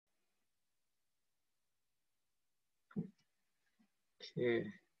Okay,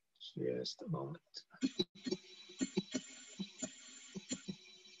 just a moment.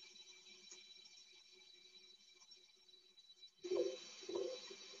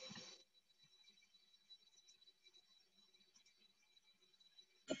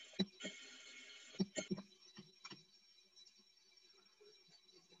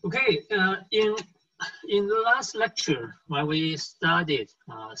 Okay, in the last lecture, when we studied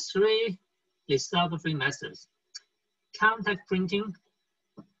 3 lithography methods: contact printing,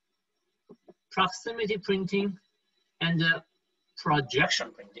 proximity printing, and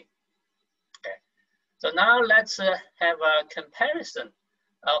projection printing. Okay, so now let's have a comparison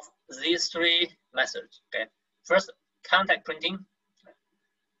of these 3 methods. Okay, first, contact printing.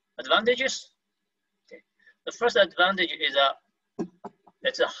 Advantages. Okay, the first advantage is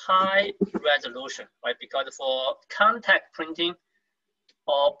it's a high resolution, right? Because for contact printing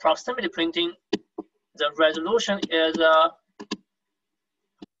or proximity printing, the resolution is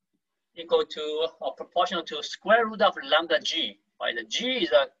equal to or proportional to square root of lambda g, right? The g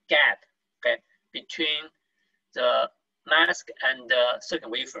is a gap, okay, between the mask and the silicon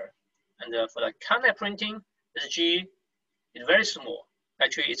wafer. And for the contact printing, the g is very small.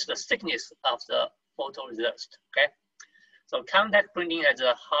 Actually, it's the thickness of the photoresist, okay? So contact printing has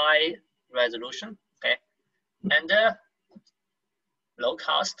a high resolution, okay, and low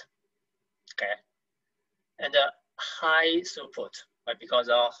cost, okay, and high throughput, right? Because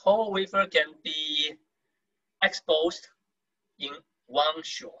a whole wafer can be exposed in one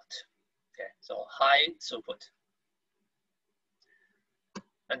shot, okay. So high throughput.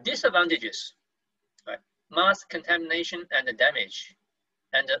 And disadvantages, right? Mask contamination and damage,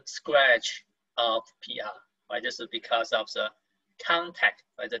 and scratch of PR. Right, this is because of the contact,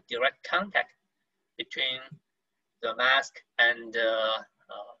 right, the direct contact between the mask and the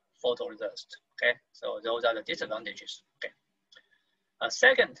photoresist. Okay, so those are the disadvantages. Okay.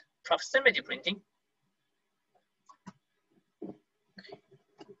 Second, proximity printing.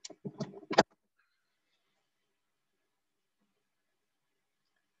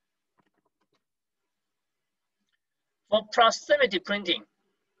 For proximity printing,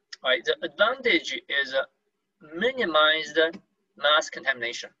 right, the advantage is minimize the mask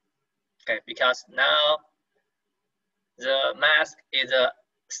contamination, okay, because now the mask is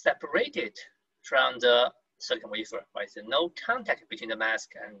separated from the silicon wafer, right? So no contact between the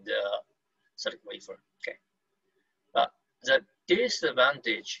mask and the silicon wafer, okay. But the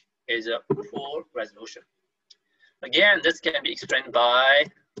disadvantage is a poor resolution. Again, this can be explained by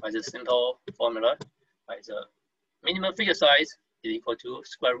the simple formula, right? The minimum figure size is equal to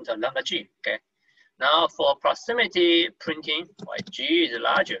square root of lambda g, okay. Now for proximity printing, right, G is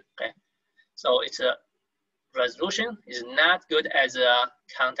larger, okay? So its resolution is not good as a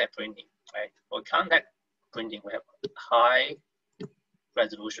contact printing, right? For contact printing, we have high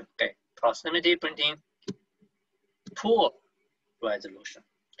resolution, okay? Proximity printing, poor resolution,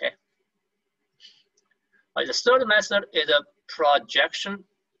 okay? The third method is a projection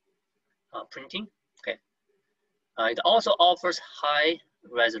printing, okay? It also offers high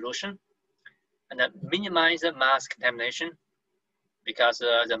resolution and then minimize the mask contamination because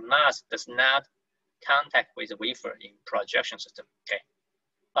the mask does not contact with the wafer in projection system, okay?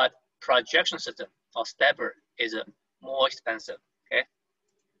 But projection system or stepper is more expensive, okay?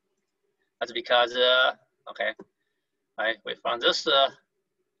 That's because, okay, right, from this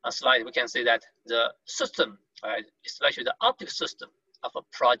slide, we can see that the system, right, especially the optical system of a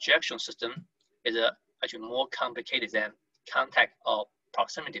projection system is actually more complicated than contact or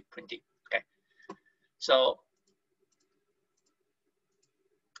proximity printing, okay? So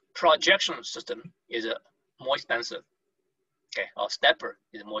projection system is more expensive, okay, or stepper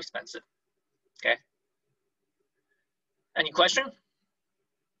is more expensive, okay? Any question?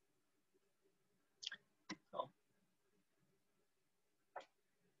 No.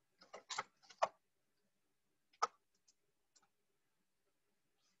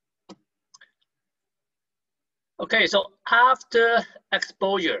 Okay, so after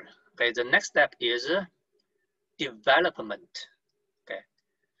exposure, okay, the next step is development, okay?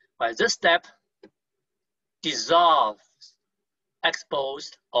 By this step, dissolves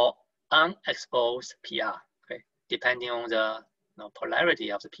exposed or unexposed PR, okay, depending on the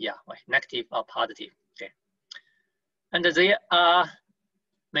polarity of the PR, right? Negative or positive, okay. And there are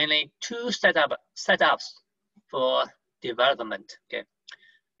mainly 2 setups for development, okay.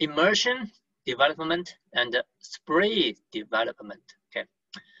 Immersion development and spray development, okay.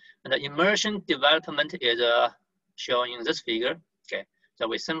 And the immersion development is shown in this figure, okay. So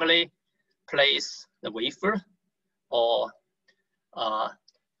we simply place the wafer or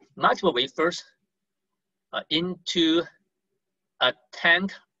multiple wafers into a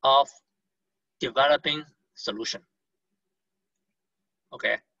tank of developing solution.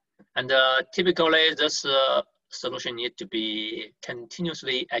 Okay, and typically this solution need to be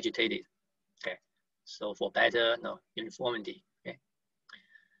continuously agitated. Okay, so for better uniformity. Okay,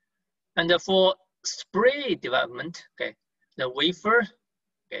 and for spray development, okay, the wafer,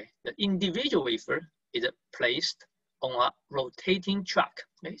 okay, the individual wafer is placed on a rotating track.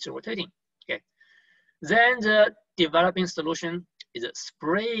 Okay, it's rotating. Okay, then the developing solution is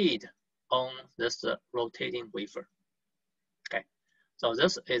sprayed on this rotating wafer. Okay, so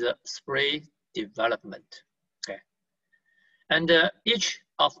this is a spray development. Okay, and each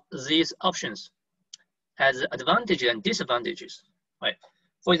of these options has advantages and disadvantages. Right,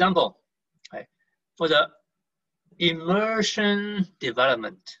 for example, right, for the immersion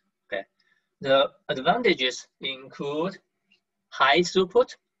development, okay, the advantages include high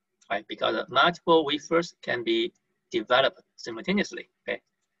throughput, right, because multiple wafers can be developed simultaneously, okay,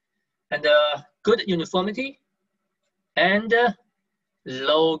 and good uniformity and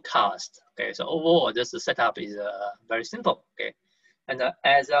low cost. Okay, so overall, this setup is very simple. Okay, and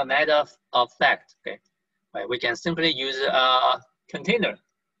as a matter of fact, okay, right, we can simply use a container,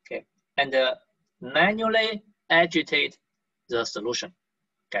 okay, and manually agitate the solution.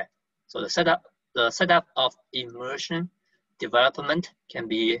 Okay, so the setup of immersion development can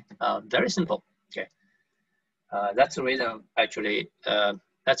be very simple. Okay, that's the reason actually.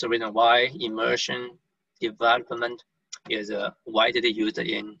 That's the reason why immersion development is widely used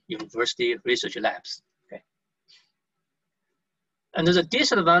in university research labs. Okay, and the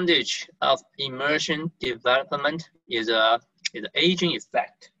disadvantage of immersion development is the aging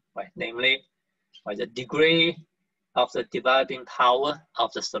effect, right? Namely, right, the degree of the developing power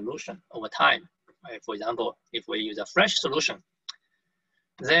of the solution over time. Right? For example, if we use a fresh solution,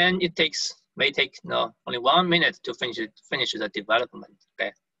 then it may take only 1 minute to finish the development.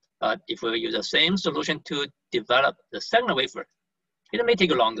 Okay, but if we use the same solution to develop the second wafer, it may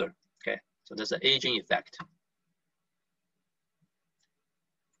take longer. Okay, so there's an aging effect.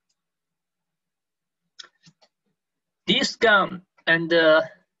 Descum and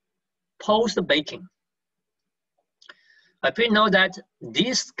post-baking. Please know that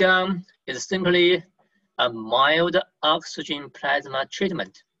descum is simply a mild oxygen plasma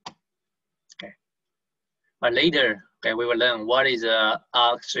treatment. Okay, but later, okay, we will learn what is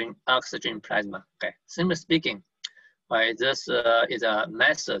oxygen plasma. Okay, simply speaking, right, this is a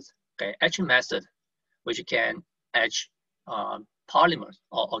method, okay, etching method, which can etch polymers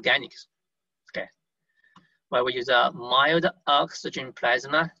or organics. Okay, where we use a mild oxygen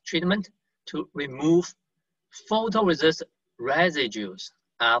plasma treatment to remove photoresist residues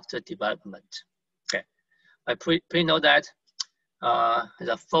after development. Okay, please note that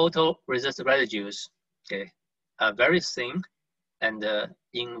the photoresist residues, okay, are very thin and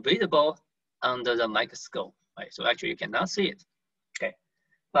invisible under the microscope. Right, so actually you cannot see it. Okay,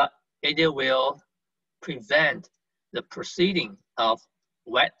 but it will prevent the proceeding of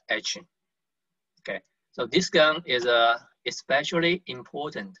wet etching. Okay, so this gun is especially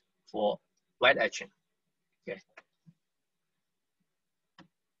important for wet etching. Okay.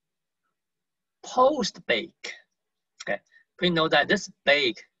 Post-bake. Okay. Please note that this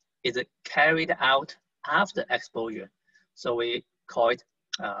bake is carried out after exposure, so we call it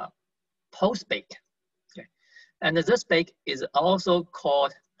post-bake. Okay. And this bake is also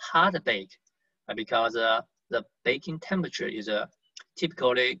called hard bake because the baking temperature is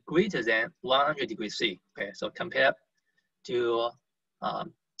typically greater than 100 degrees C. Okay, so compared to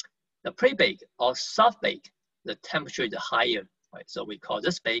the pre-bake or soft bake, the temperature is higher, right? So we call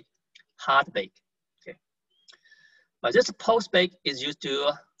this bake hard bake. Okay, but this post-bake is used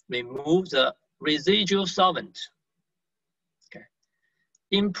to remove the residual solvent. Okay,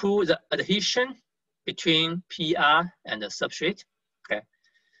 improve the adhesion between PR and the substrate. Okay,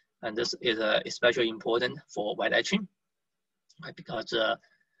 and this is especially important for wet etching, right? Because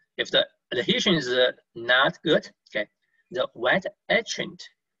if the adhesion is not good, okay, the wet etchant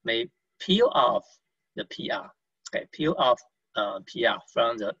may peel off the PR, okay, peel off PR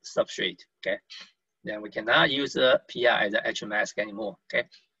from the substrate, okay. Then we cannot use the PR as an etching mask anymore, okay.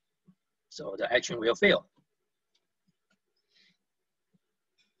 So the etching will fail.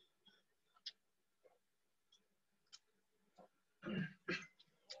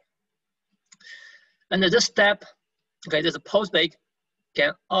 And this step, okay, this post-bake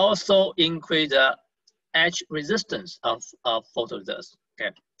can also increase the etch resistance of photoresist,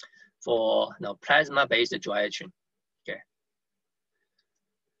 okay, for plasma-based dry etching, okay.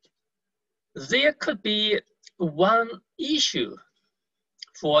 There could be one issue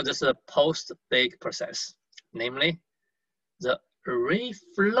for this post-bake process, namely the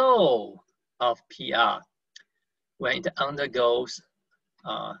reflow of PR when it undergoes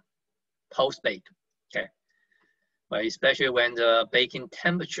post-bake, okay? But especially when the baking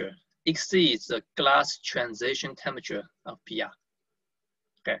temperature exceeds the glass transition temperature of PR,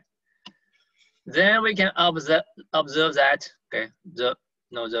 okay? Then we can observe that, okay, the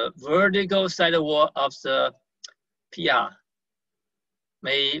vertical side wall of the PR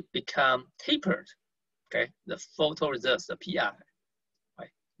may become tapered, okay? The photoresist, the PR,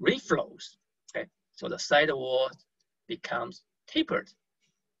 right, reflows, okay? So the side wall becomes tapered,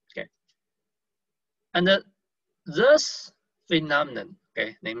 okay? And this phenomenon,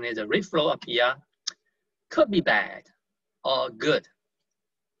 okay, namely the reflow of PR, could be bad or good.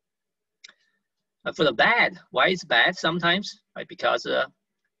 For the bad, why it's bad sometimes, right? Because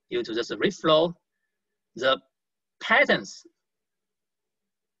due to this reflow, the patterns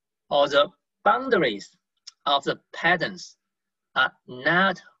or the boundaries of the patterns are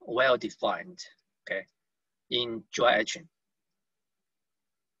not well defined, okay, in dry etching.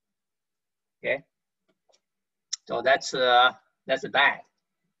 Okay, so that's bad.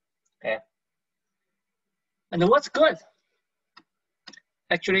 Okay, and what's good?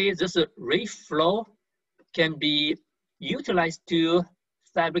 Actually, this reflow can be utilized to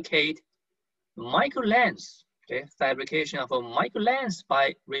fabricate micro lens. Okay, fabrication of a micro lens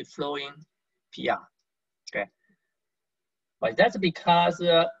by reflowing PR. Okay, but that's because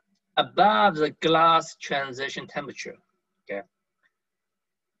above the glass transition temperature, okay,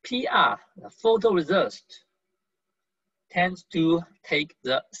 PR, the photoresist, tends to take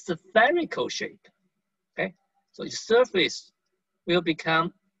the spherical shape. Okay, so its surface will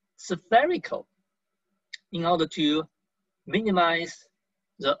become spherical in order to minimize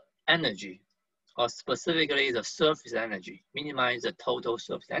the energy, or specifically the surface energy, minimize the total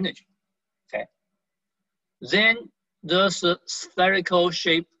surface energy. Okay, then this spherical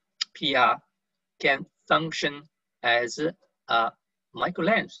shape PR can function as a micro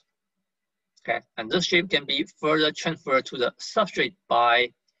lens. Okay, and this shape can be further transferred to the substrate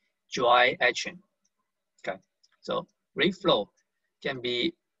by dry etching. Okay, so reflow can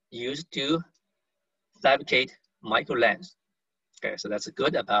be used to fabricate micro lens. Okay, so that's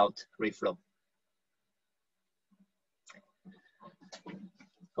good about reflow.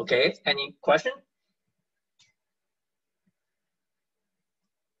 Okay, any question?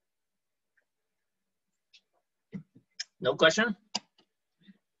 No question?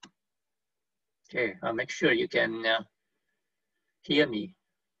 Okay, I'll make sure you can hear me.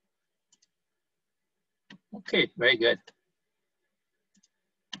 Okay, very good.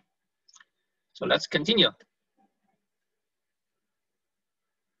 So let's continue.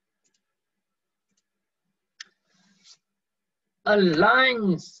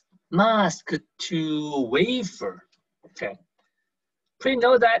 Aligns mask to wafer. Okay. Please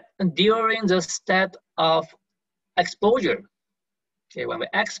note that during the step of exposure, okay, when we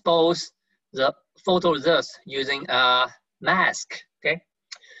expose the photoresist using a mask, okay,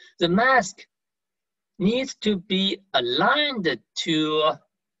 the mask needs to be aligned to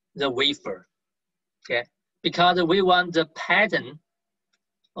the wafer, okay, because we want the pattern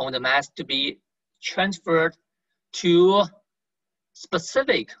on the mask to be transferred to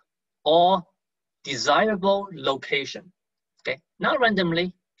specific or desirable location, okay, not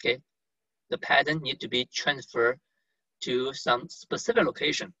randomly, okay, the pattern need to be transferred to some specific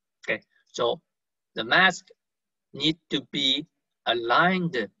location, okay, so the mask need to be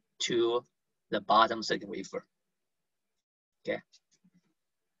aligned to the bottom silicon wafer, okay,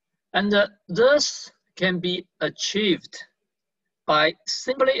 and this can be achieved by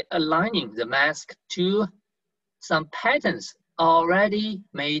simply aligning the mask to some patterns already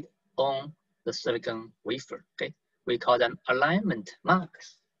made on the silicon wafer, okay? We call them alignment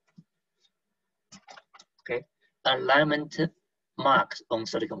marks, okay? Alignment marks on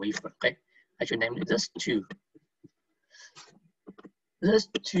silicon wafer, okay? I should name this two. These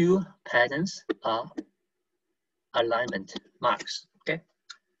two patterns are alignment marks, okay?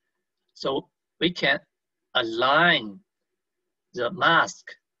 So we can align the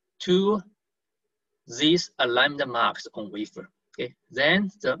mask to these alignment marks on wafer, okay? Then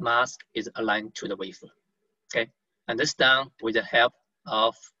the mask is aligned to the wafer, okay? And this done with the help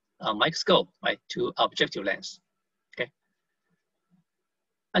of a microscope, right, to objective lens, okay?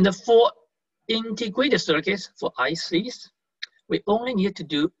 And for integrated circuits, for ICs, we only need to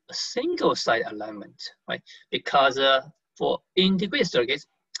do a single side alignment, right? Because for integrated circuits,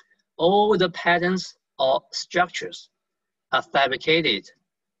 all the patterns or structures are fabricated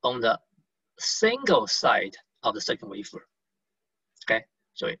on the single side of the silicon wafer, okay?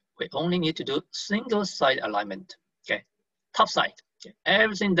 So we only need to do single side alignment, okay? top side. Okay.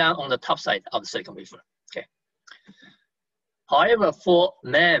 Everything done on the top side of the silicon wafer. Okay. However, for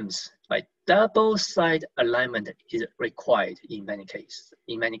MEMS, right, double side alignment is required in many cases.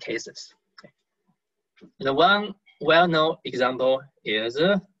 Okay. The one well-known example is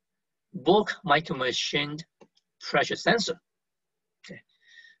a bulk micromachined pressure sensor. Okay.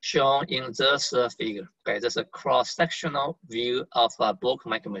 Shown in this figure. Okay, this is a cross-sectional view of a bulk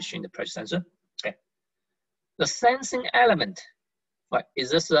micromachined pressure sensor. Okay. The sensing element, right,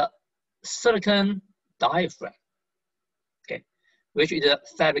 is this a silicon diaphragm, okay, which is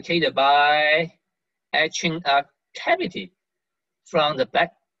fabricated by etching a cavity from the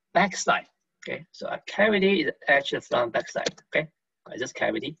back side. Okay, so a cavity is etched from back side. Okay, this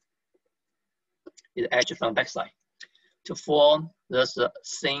cavity is etched from back side to form this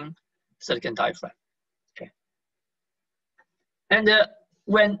thin silicon diaphragm. Okay, and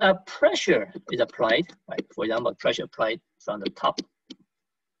when a pressure is applied, right, for example, pressure applied from the top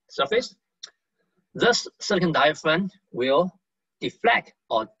surface, this silicon diaphragm will deflect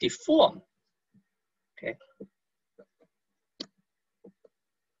or deform. Okay,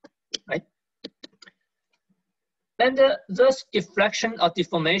 right, and this deflection or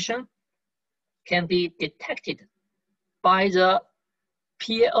deformation can be detected by the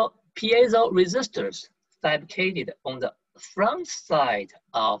piezo resistors fabricated on the front side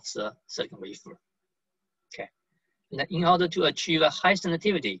of the silicon wafer. Okay, and in order to achieve a high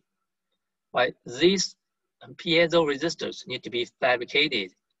sensitivity, right, these piezo resistors need to be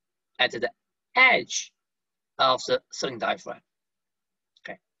fabricated at the edge of the silicon diaphragm.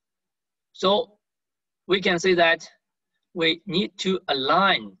 Okay, so we can say that we need to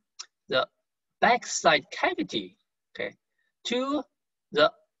align the backside cavity, okay, to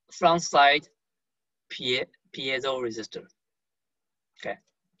the front side piezo resistor. Okay,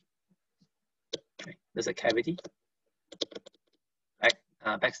 there's a cavity, right?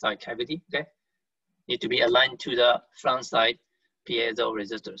 Backside cavity. Okay, need to be aligned to the front side piezo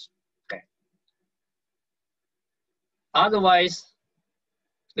resistors. Okay. Otherwise,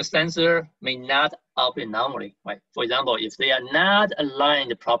 the sensor may not operate normally. Right? For example, if they are not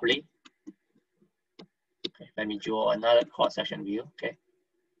aligned properly. Okay, let me draw another cross-section view. Okay.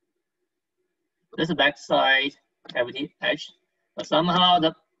 This is backside cavity edge, but somehow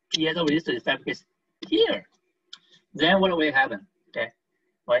the piezo resistor is fabricated here. Then what will happen? Okay,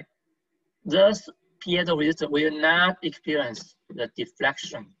 right? This piezo resistor will not experience the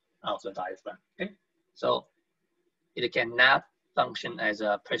deflection of the diaphragm. Okay, so it cannot function as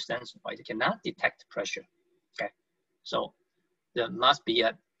a pressure sensor. Right? It cannot detect pressure. Okay, so there must be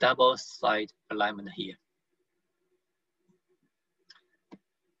a double side alignment here.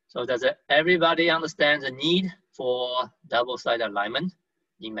 So does everybody understand the need for double side alignment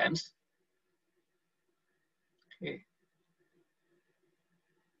in MEMS? Okay.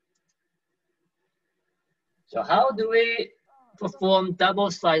 So how do we perform double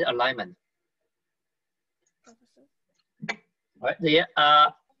side alignment? Right, there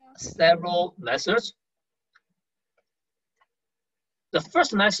are several methods. The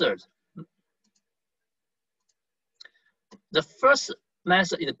first method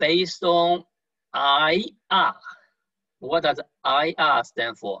is based on IR. What does IR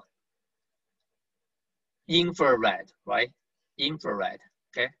stand for? Infrared, right? Infrared,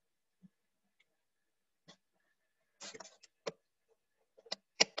 okay?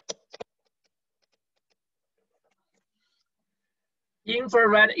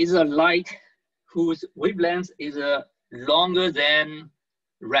 Infrared is a light whose wavelength is longer than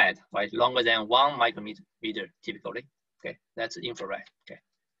red, right? Longer than 1 micrometer typically. Okay, that's infrared. Okay.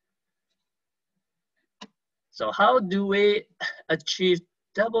 So how do we achieve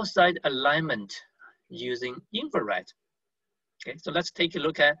double side alignment using infrared? Okay, so let's take a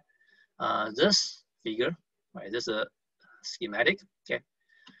look at this figure. Right, this is a schematic. Okay,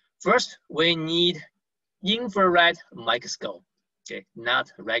 first we need infrared microscope. Okay,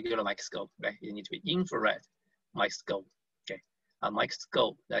 not regular microscope. Right, it needs to be infrared microscope. Okay, a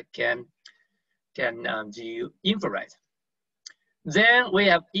microscope that can do infrared. Then we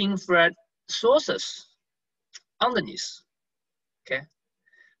have infrared sources underneath. Okay,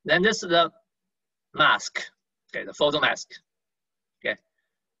 then this is the mask. Okay, the photo mask. Okay,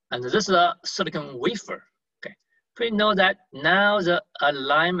 and this is a silicon wafer. Okay, we know that now the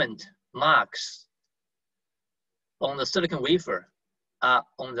alignment marks on the silicon wafer are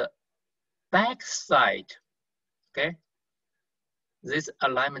on the back side. Okay, these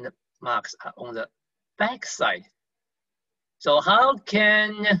alignment marks are on the back side. So how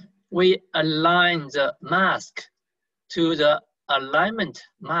can we align the mask to the alignment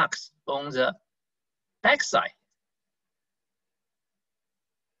marks on the back side?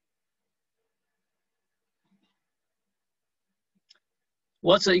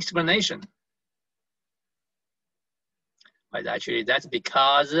 What's the explanation? Right, actually, that's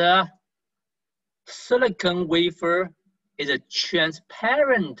because silicon wafer is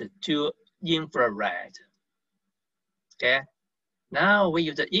transparent to infrared. Okay, now we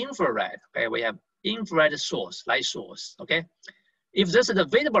use the infrared. Okay, we have infrared source, light source. Okay, if this is a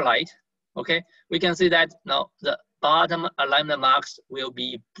visible light, okay, we can see that now the bottom alignment marks will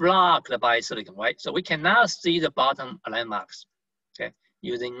be blocked by silicon, right? So we cannot see the bottom alignment marks, okay,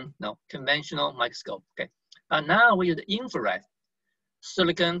 using conventional microscope. Okay, but now we use the infrared.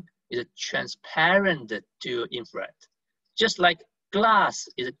 Silicon is transparent to infrared, just like glass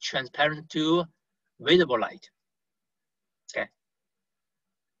is transparent to visible light. Okay,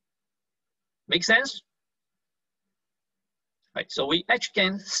 make sense? Right, so we actually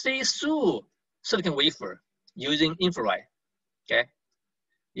can see through silicon wafer using infrared. Okay,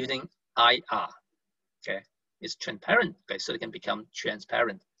 using IR. Okay, it's transparent. Okay, so it can become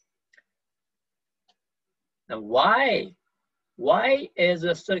transparent. Now, why is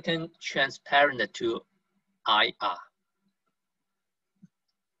the silicon transparent to IR?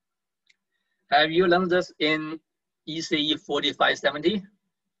 Have you learned this in ECE 4570?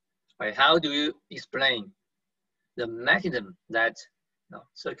 Right, how do you explain the mechanism that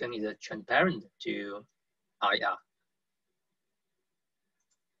silicon is transparent to IR?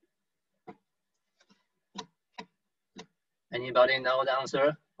 Anybody know the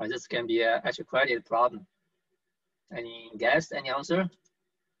answer? Or this can be an actual credit problem. Any guess, any answer?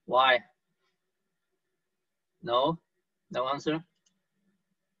 Why? No? No answer?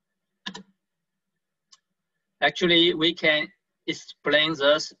 Actually, we can explain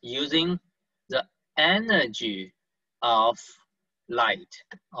this using the energy of light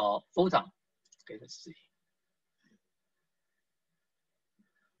or photon. Okay, let's see.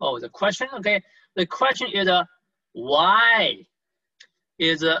 Oh, the question, okay. The question is why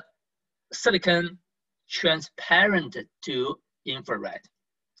is silicon transparent to infrared?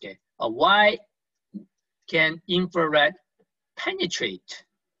 Okay, or why can infrared penetrate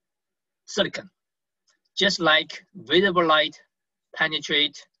silicon, just like visible light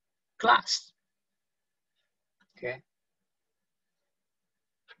penetrate glass? Okay,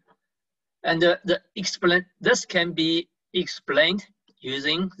 and this can be explained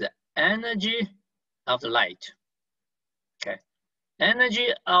using the energy of the light. Okay, energy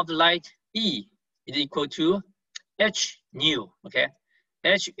of the light E is equal to h nu. Okay,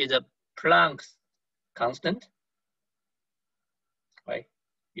 h is a Planck's constant. Right,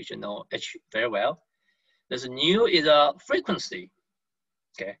 you should know h very well. This nu is a frequency.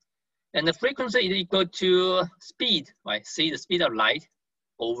 Okay, and the frequency is equal to speed. Right, see the speed of light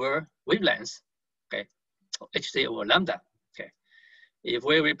over wavelength. Okay, hc over lambda. Okay, if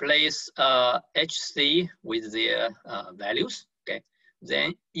we replace hc with their values, okay,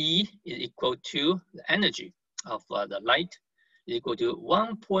 then E is equal to the energy of the light is equal to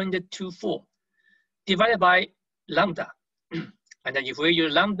 1.24 divided by lambda. And then if we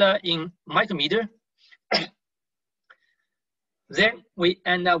use lambda in micrometer, then we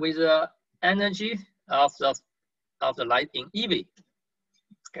end up with the energy of the light in EV.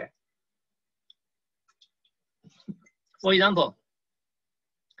 Okay. For example,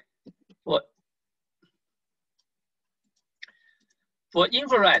 for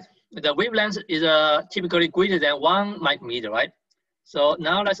infrared, the wavelength is typically greater than 1 micrometer, right? So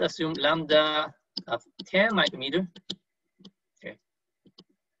now let's assume lambda of 10 micrometer. Okay.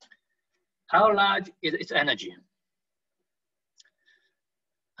 How large is its energy?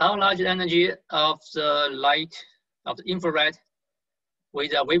 How large is the energy of the light of the infrared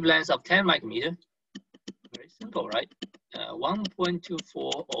with a wavelength of 10 micrometer? Very simple, right?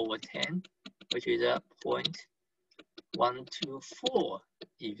 1.24 over 10, which is a 0.124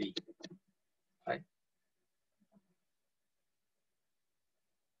 EV, right?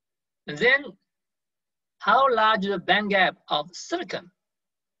 And then, how large is the band gap of silicon?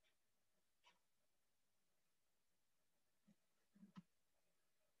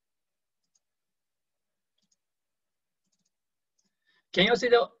 Can you see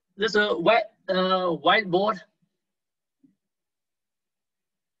this whiteboard?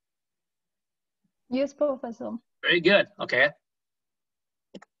 Yes, Professor. Very good. Okay.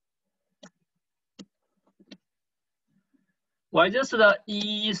 Well, this is the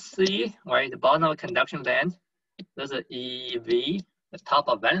EC, right? The bottom of conduction band. This is EV, the top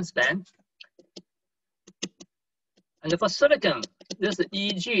of valence band. And for silicon, this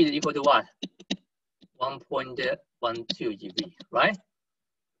EG is equal to what? 1.12 EV, right?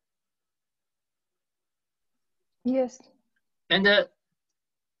 Yes. And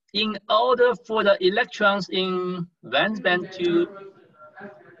in order for the electrons in valence band to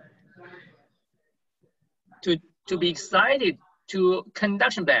to be excited to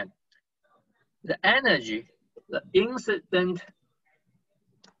conduction band, the energy, the incident,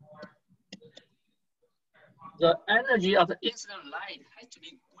 the energy of the incident light has to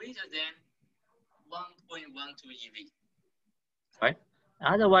be greater than 1.12 eV, right?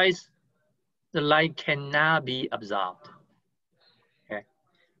 Otherwise, the light cannot be absorbed. Okay.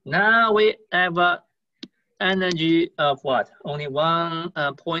 Now we have energy of what? Only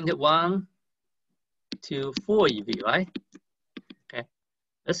 1.1 to 4 eV, right? Okay.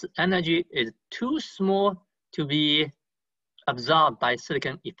 This energy is too small to be absorbed by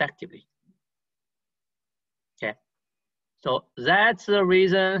silicon effectively. Okay. So that's the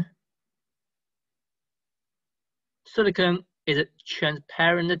reason silicon is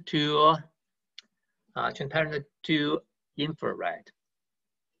transparent to infrared.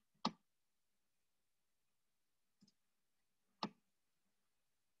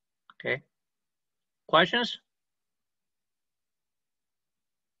 Okay. Questions?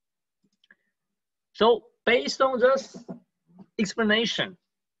 So based on this explanation,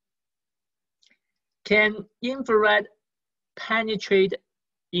 can infrared penetrate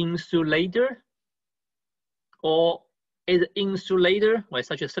insulator, or is insulator, like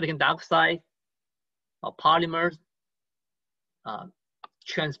such as silicon dioxide or polymers,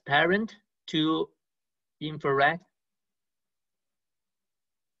 transparent to infrared?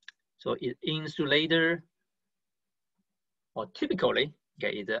 So is insulator, or typically,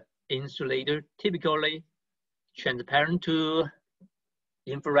 okay, is the insulator typically transparent to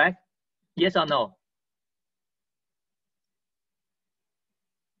infrared? Yes or no?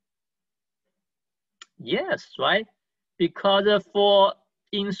 Yes, right? Because for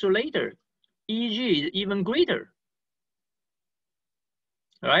insulator, EG is even greater,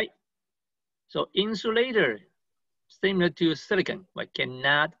 right? So insulator, similar to silicon, but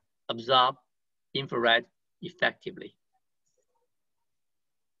cannot absorb infrared effectively.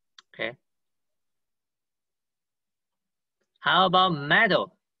 Okay. How about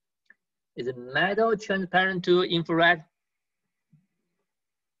metal? Is metal transparent to infrared?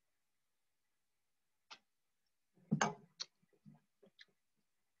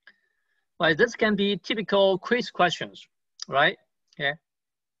 Well, this can be typical quiz questions, right? Okay.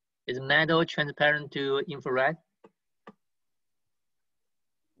 Is metal transparent to infrared?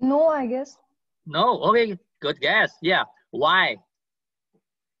 No, I guess. No, okay, good guess. Yeah, why?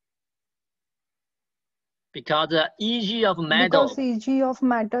 Because the EG of metal. Because EG of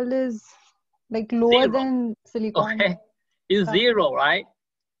metal is like lower than silicon. Okay, is zero, right?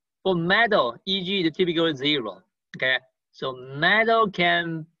 For metal, EG is typically 0. Okay, so metal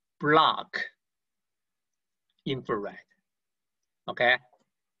can block infrared. Okay,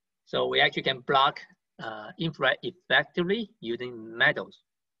 so we actually can block infrared effectively using metals.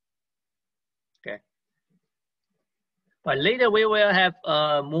 Okay, but later we will have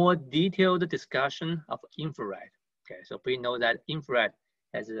a more detailed discussion of infrared. Okay, so we know that infrared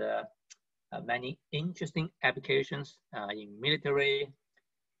has many interesting applications in military,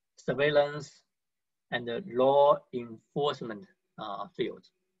 surveillance, and the law enforcement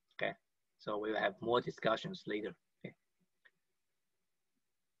fields. Okay, so we will have more discussions later. Okay.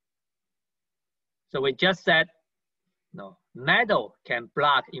 So we just said, no, metal can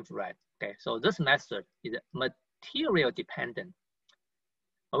block infrared. Okay, so this method is material dependent,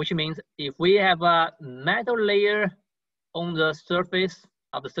 which means if we have a metal layer on the surface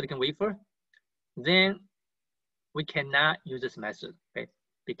of the silicon wafer, then we cannot use this method, okay,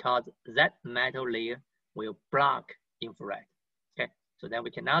 because that metal layer will block infrared. Okay, so then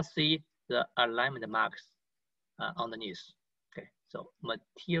we cannot see the alignment marks underneath. Okay, so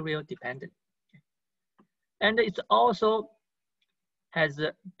material dependent. Okay. And it also has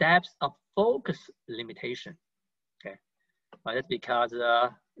a depth of focus limitation. Okay, but that's because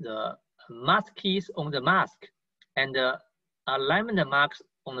the mask keys on the mask and the alignment marks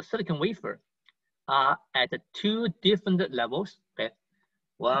on the silicon wafer are at 2 different levels. Okay,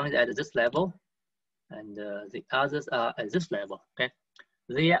 one is at this level, and the others are at this level. Okay,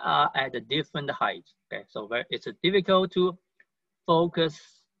 they are at a different height. Okay, so it's difficult to focus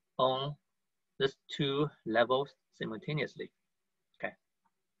on these 2 levels simultaneously. Okay,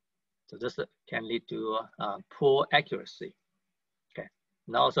 so this can lead to poor accuracy. Okay,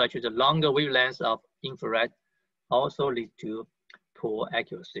 and also actually the longer wavelengths of infrared also lead to poor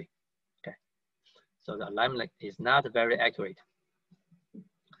accuracy. Okay, so the alignment is not very accurate.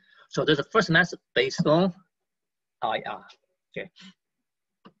 So this is the first method based on IR. Okay.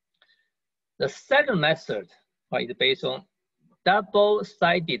 The second method is based on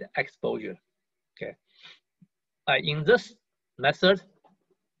double-sided exposure. Okay. In this method,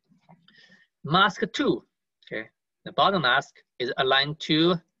 mask 2 Okay, the bottom mask is aligned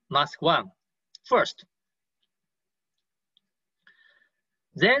to mask 1 first.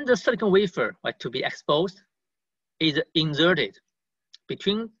 Then the silicon wafer, right, to be exposed is inserted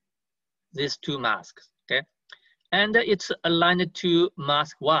between these two masks, okay? And it's aligned to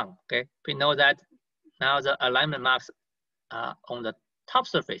mask 1, okay? We know that now the alignment marks are on the top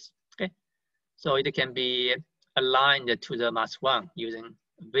surface, okay? So it can be aligned to the mask 1 using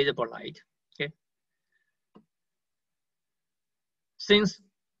visible light, okay? Since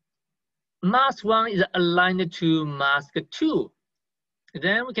mask 1 is aligned to mask 2,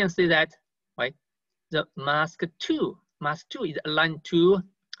 then we can see that, right, the mask 2 is aligned to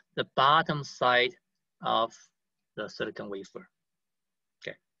the bottom side of the silicon wafer.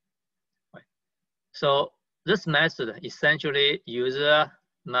 Okay, right. So this method essentially uses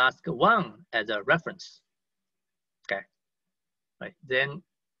mask 1 as a reference. Okay, right. Then,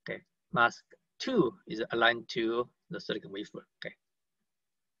 okay, mask 2 is aligned to the silicon wafer. Okay.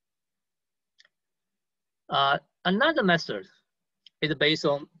 Another method is based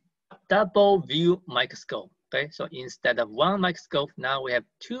on double view microscope. Okay, so instead of one microscope, now we have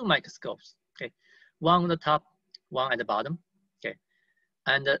two microscopes. Okay, one on the top, one at the bottom. Okay,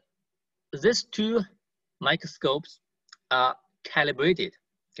 and these two microscopes are calibrated.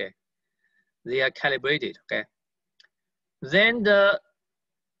 Okay, they are calibrated. Okay, then the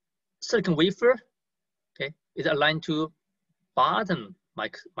silicon wafer, okay, is aligned to bottom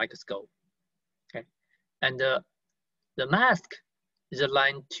microscope. Okay, and the mask is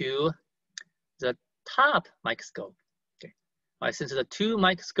aligned to the top microscope. Okay, right, since the two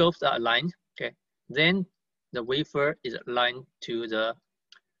microscopes are aligned, okay, then the wafer is aligned to the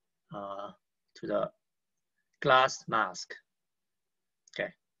glass mask.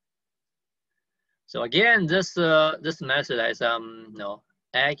 Okay. So again, this method has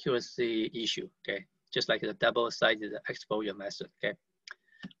accuracy issue. Okay, just like the double-sided exposure method. Okay,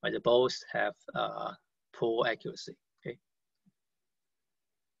 but they both have poor accuracy. Okay.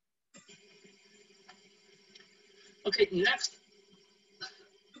 Okay, next,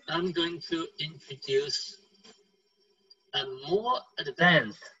 I'm going to introduce a more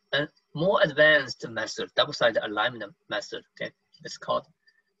advanced method, double-sided alignment method. Okay, it's called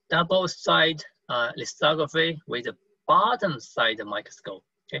double-side lithography with the bottom side microscope.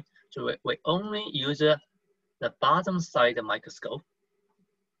 Okay, so we only use the bottom side microscope.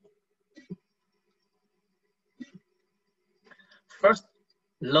 First,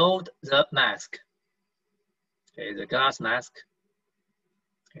 load the mask. Okay, the glass mask.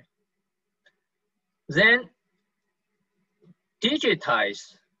 Okay. Then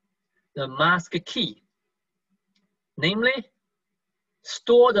digitize the mask key. Namely,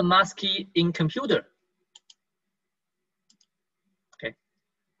 store the mask key in computer. Okay,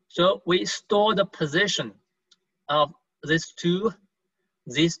 so we store the position of these two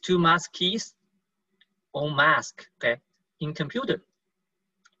mask keys on mask, okay, in computer.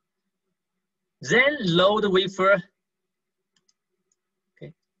 Then load the wafer,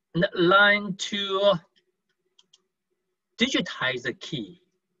 okay, and align to digitize the key.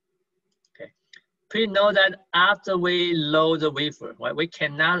 Okay, please know that after we load the wafer, right, we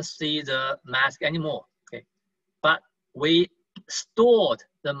cannot see the mask anymore. Okay, but we stored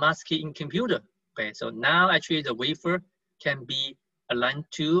the mask key in computer. Okay, so now actually the wafer can be aligned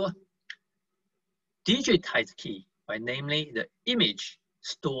to digitized key, right, namely the image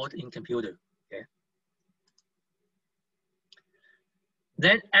stored in computer. Okay.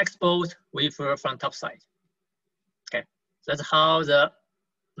 Then expose wafer from top side. Okay, that's how the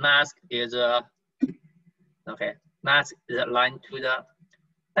mask is mask is aligned to the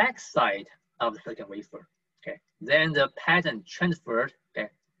back side of the silicon wafer. Okay, then the pattern transferred, okay,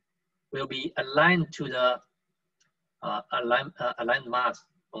 will be aligned to the aligned mask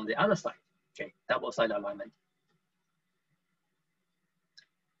on the other side. Okay, double side alignment.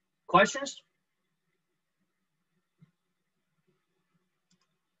 Questions?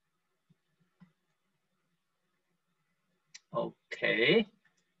 Okay,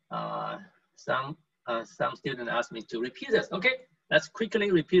 some students asked me to repeat this. Okay, let's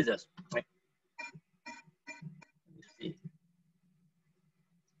quickly repeat this. Okay. Let me see.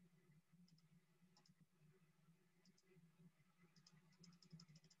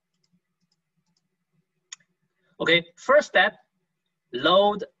 Okay, first step,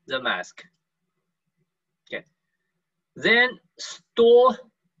 load the mask. Okay, then store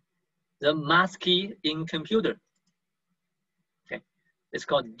the mask key in computer. Okay, it's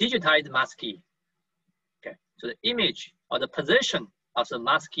called digitized mask key. Okay, so the image or the position of the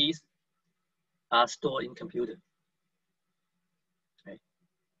mask keys are stored in computer. Okay,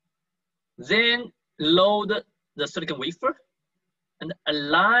 then load the silicon wafer and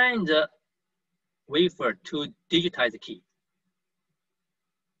align the wafer to digitize the key.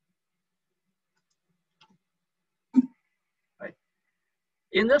 Right.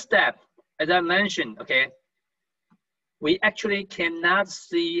 In this step, as I mentioned, okay, we actually cannot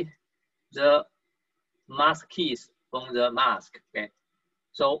see the mask keys on the mask. Okay,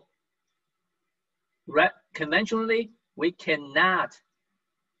 so conventionally we cannot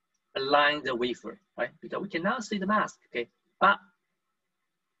align the wafer, right? Because we cannot see the mask. Okay, but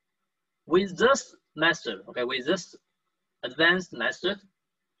with this method, okay, with this advanced method,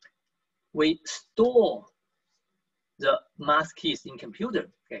 we store the mask keys in computer.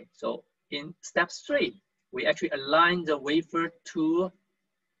 Okay, so in step 3, we actually align the wafer to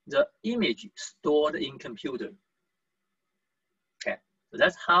the image stored in computer. Okay, so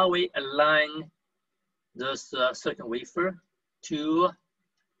that's how we align this silicon wafer to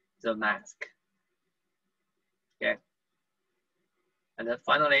the mask. Okay, and then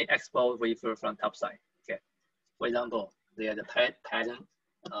finally export wafer from top side. Okay, for example, there's a pattern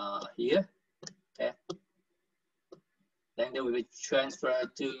here. Okay, then they will be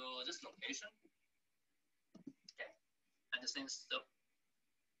transferred to this location. Okay, and since the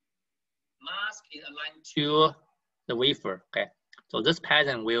mask is aligned to the wafer, okay, so this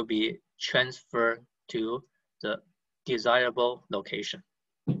pattern will be transferred to the desirable location.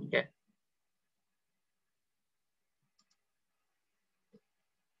 Okay.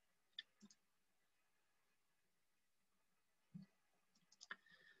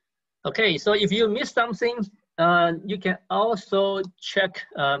 Okay, so if you miss something, you can also check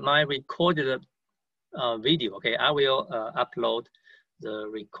my recorded video. Okay, I will upload the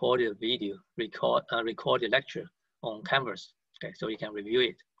recorded video, recorded lecture on Canvas. Okay, so you can review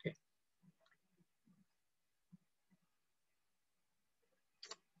it. Okay.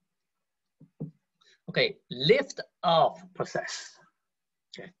 Okay, lift off process.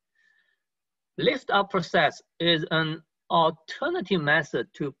 Okay, lift off process is an alternative method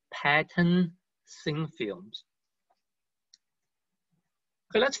to pattern thin films.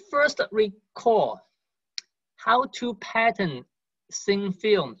 Okay, let's first recall how to pattern thin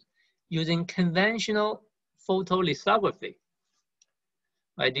films using conventional photolithography.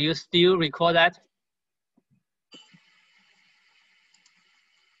 Right, do you still recall that?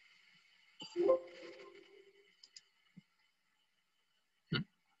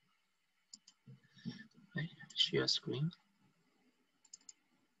 Share screen.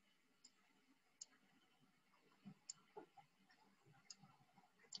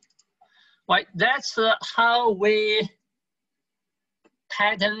 Right, that's how we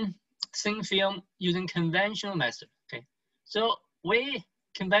pattern thin film using conventional method. Okay, so we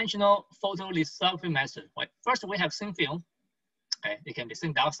conventional photolithography method. Right, first we have thin film. Okay, it can be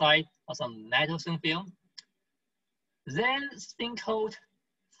thin dioxide or some metal thin film. Then spin coat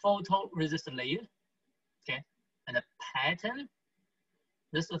photoresist layer. Okay, and a pattern.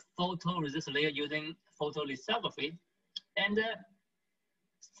 This is a photoresist layer using photolithography, and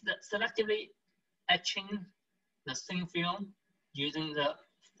selectively etching the thin film using the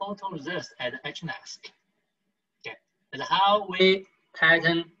photoresist as etch mask. Okay, that's how we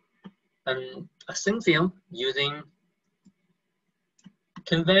pattern a thin film using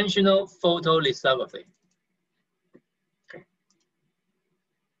conventional photolithography. Okay.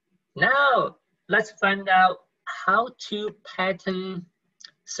 Now let's find out how to pattern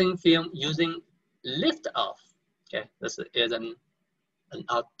thin film using lift off. Okay, this is an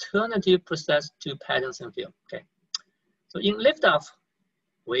alternative process to pattern thin film. Okay, so in lift off,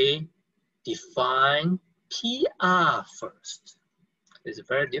 we define PR first. It's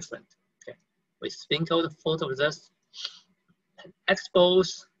very different. Okay, we spin coat photoresist and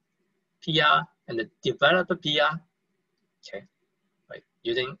expose PR and develop PR. Okay, right,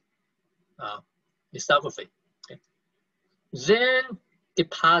 using lithography. Okay, then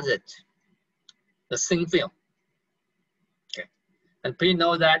deposit the thin film. Okay, and please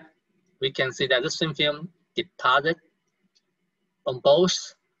know that we can see that the thin film deposit on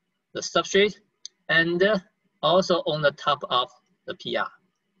both the substrate and also on the top of the PR.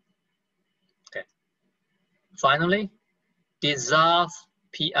 Okay. Finally, dissolve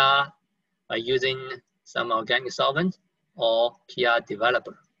PR by using some organic solvent or PR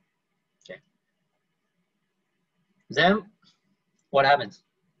developer. Okay. Then what happens?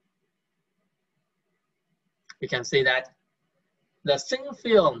 We can see that the thin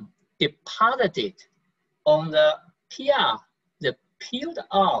film deposited on the PR, the peeled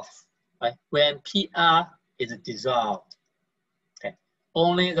off, right, when PR is dissolved. Okay.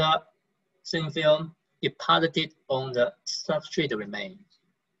 Only the thin film deposited on the substrate remains.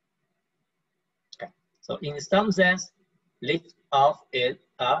 Okay. So in some sense, lift off is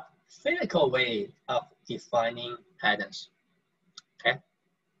a physical way of defining patterns. Okay.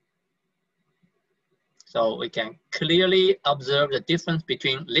 So we can clearly observe the difference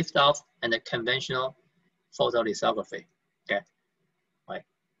between lift off and the conventional photolithography. Okay. Right.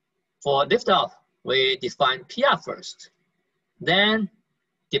 For lift off, we define PR first, then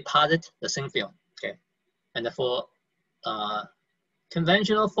deposit the thin film. Okay. And for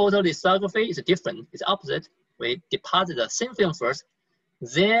conventional photolithography is different. It's opposite. We deposit the thin film first,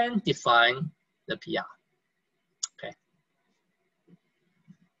 then define the PR. Okay.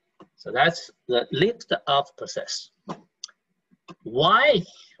 So that's the lift off process. Why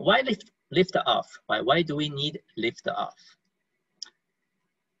lift off? Why do we need lift off?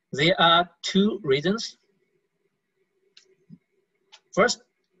 There are two reasons. First,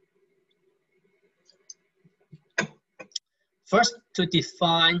 to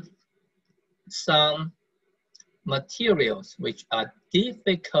define some materials which are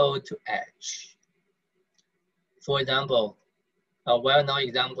difficult to etch. For example, a well-known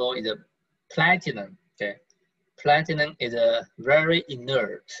example is platinum. Okay, platinum is very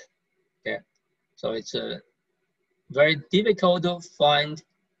inert. Okay, so it's very difficult to find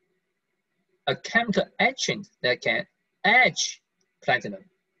a chemical etchant that can etch platinum.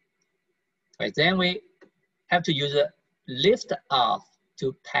 Right, then we have to use a lift off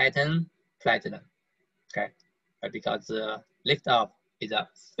to pattern platinum. Okay, right, because the lift off is a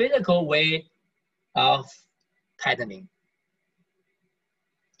physical way of patterning.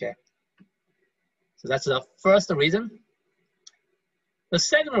 Okay, so that's the first reason. The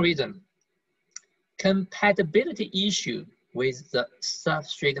second reason, compatibility issue with the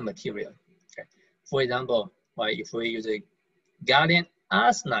substrate material. Okay, for example, right, if we use a gallium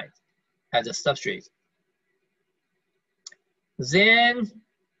arsenide as a substrate, then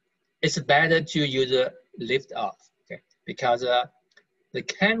it's better to use a lift off. Okay, because the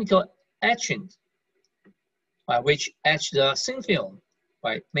chemical etchant which etch the thin film,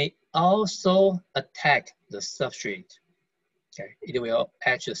 right, may also attack the substrate. Okay, it will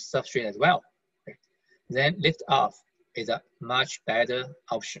etch the substrate as well. Okay. Then lift off is a much better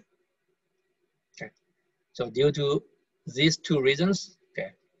option. Okay, so due to these two reasons,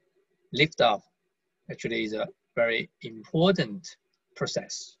 okay, lift off actually is a very important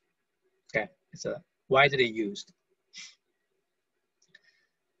process. Okay, it's widely used.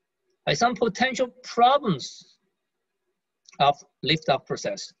 Some potential problems of lift-off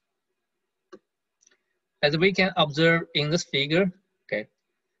process. As we can observe in this figure, okay,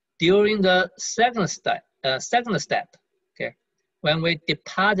 during the second step, okay, when we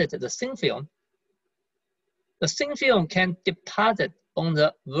deposit the thin film, the thin film can deposit on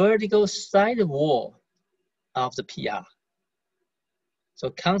the vertical side wall of the PR. So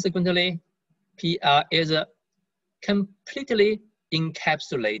consequently, PR is completely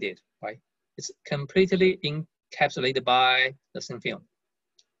encapsulated, right? It's completely encapsulated by the thin film.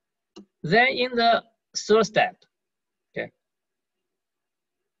 Then in the third step, okay,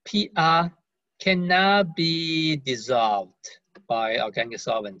 PR cannot be dissolved by organic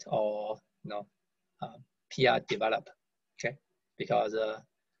solvent or PR develop, okay, because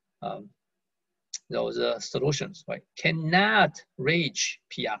those solutions, right, cannot reach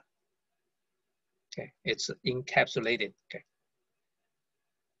PR. Okay, it's encapsulated. Okay,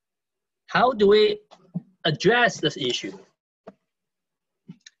 how do we address this issue?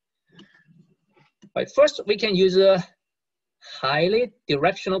 Right, first, we can use a highly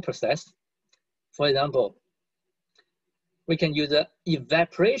directional process. For example, we can use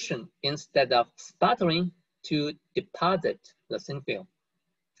evaporation instead of sputtering to deposit the thin film.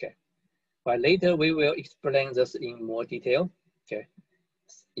 Okay, but later we will explain this in more detail. Okay,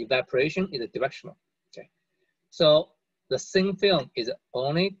 evaporation is directional. Okay, so the thin film is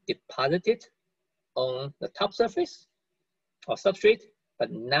only deposited on the top surface or substrate,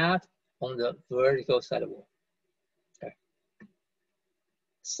 but not on the vertical side wall. Okay.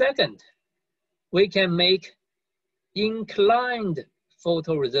 Second, we can make inclined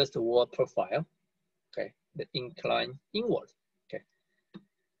photoresist wall profile. Okay, the incline inward. Okay,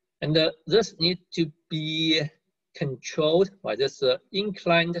 and this needs to be controlled by this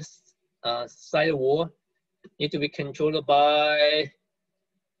inclined side wall. Need to be controlled by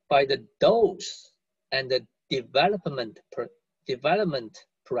the dose and the development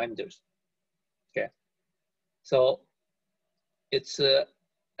parameters. Okay, so it's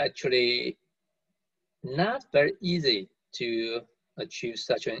actually not very easy to achieve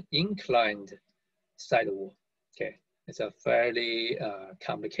such an inclined side wall. Okay, it's a fairly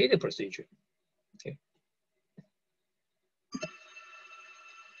complicated procedure. Okay,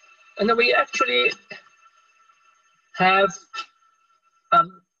 and we actually have a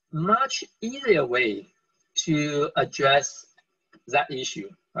much easier way to address that issue,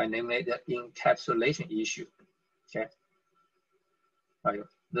 right? Namely the encapsulation issue. Okay. Right.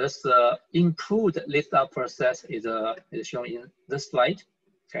 This improved lift-up process is shown in this slide.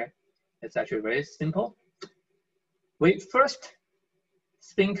 Okay. It's actually very simple. We first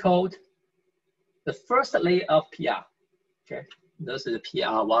spin coat the first layer of PR. Okay. This is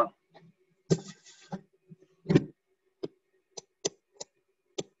PR1.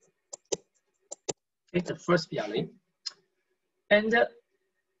 Okay, the first PR layer. And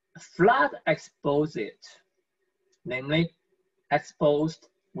flat expose it, namely exposed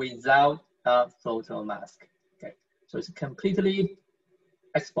without a photo mask. Okay, so it's completely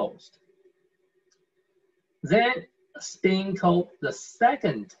exposed. Then spin coat the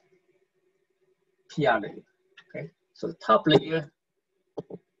second PR layer. Okay, so the top layer,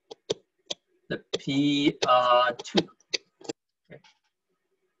 the PR2. Okay.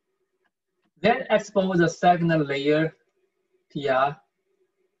 Then expose the second layer PR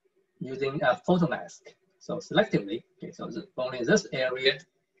using a photo mask. So selectively, okay, so only this area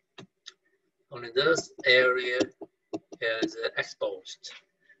is exposed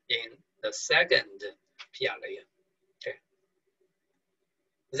in the second PR layer. Okay.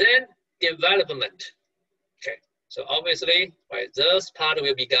 Then development. Okay. So obviously, right, this part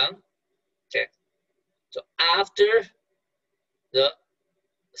will be gone. Okay. So after the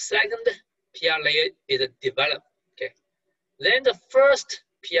second PR layer is developed, okay, then the first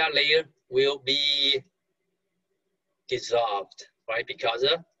PR layer will be dissolved, right? Because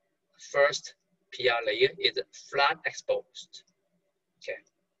the first PR layer is flat exposed, okay.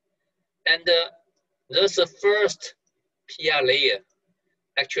 And this first PR layer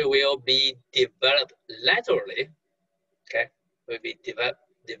actually will be developed laterally, okay? Will be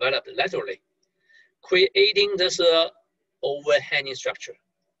developed laterally, creating this overhanging structure.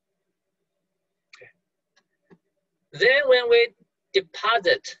 Okay. Then when we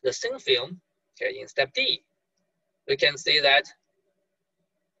deposit the thin film, okay, in step D, we can see that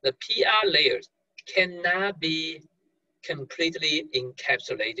the PR layers cannot be completely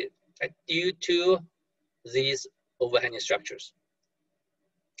encapsulated, right, due to these overhanging structures.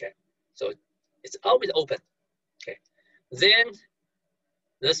 Okay, so it's always open. Okay, then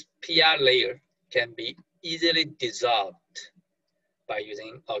this PR layer can be easily dissolved by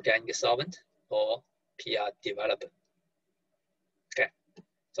using organic solvent or PR developer. Okay,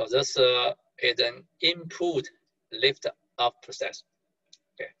 so this is an improved lift-off process,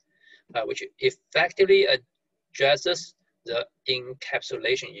 okay, which effectively addresses the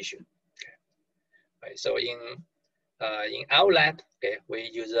encapsulation issue. Okay, right. So in our lab, okay, we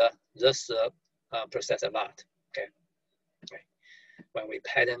use this process a lot. Okay, right. When we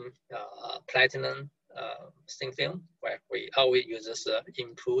pattern platinum thin film, right, we always use this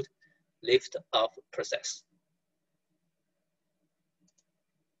improved lift-off process.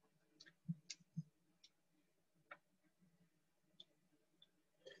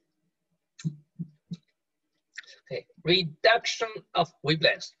 Okay, reduction of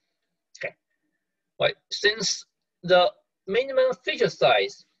wavelength. Okay, right. Since the minimum feature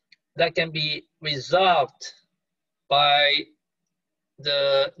size that can be resolved by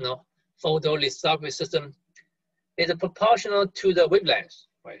the photolithography system is proportional to the wavelength.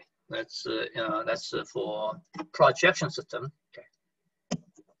 Right. That's for projection system. Okay,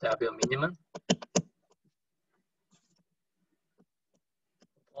 there will be a minimum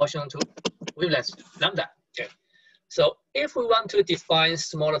proportional to wavelength lambda. Okay. So if we want to define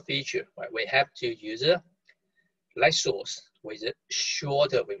smaller feature, right, we have to use a light source with a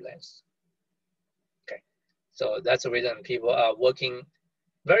shorter wavelength. Okay, so that's the reason people are working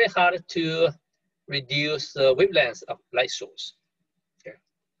very hard to reduce the wavelength of light source. Okay,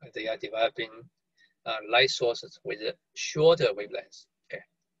 they are developing light sources with a shorter wavelength. Okay,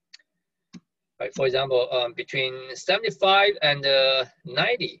 right, for example, between 75 and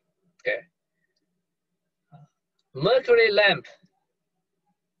 90. Okay. Mercury lamp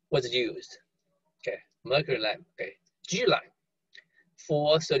was used. Okay, mercury lamp. Okay, G line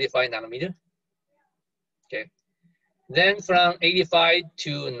for 35 nanometer. Okay, then from 85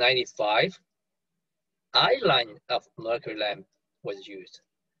 to 95, I line of mercury lamp was used,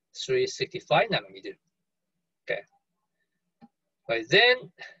 365 nanometer. Okay, right,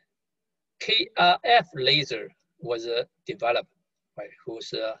 then KRF laser was developed, right,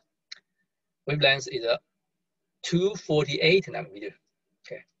 whose wavelength is 248 nanometer.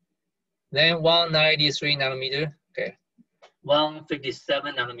 Okay, then 193 nanometer. Okay,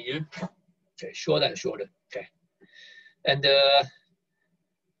 157 nanometer. Okay, shorter and shorter. Okay, and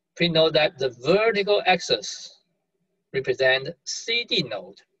please note that the vertical axis represent CD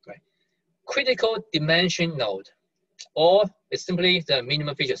node, right? Critical dimension node, or it's simply the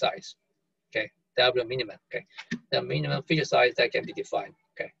minimum feature size, okay? W minimum, okay? The minimum feature size that can be defined,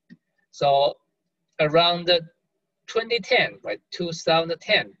 okay? So around 2010, right,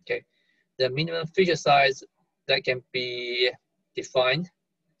 2010, okay? The minimum feature size that can be defined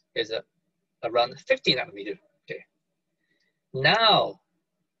is around 50 nanometer, okay? Now,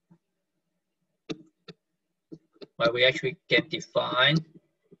 well, we actually can define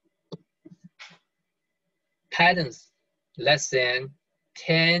patterns less than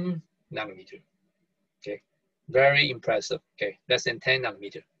 10 nanometer, okay? Very impressive, okay? Less than 10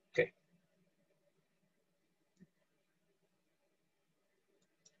 nanometer, okay?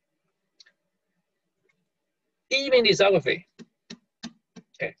 Even lithography,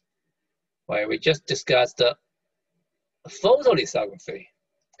 okay? Well, we just discussed the photolithography,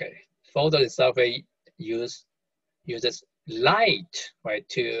 okay? Photolithography uses light, right,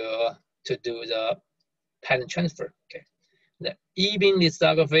 to do the pattern transfer, okay? The E-beam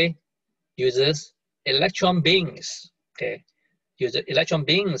lithography uses electron beams, okay? Uses electron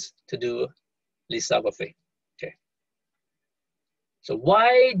beams to do lithography, okay? So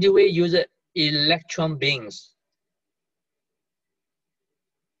why do we use electron beams?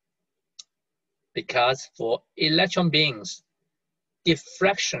 Because for electron beams,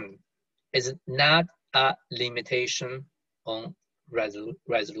 diffraction is not a limitation on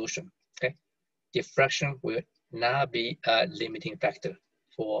resolution, okay? Diffraction will not be a limiting factor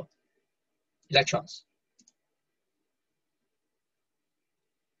for electrons.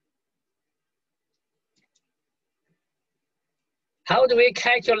 How do we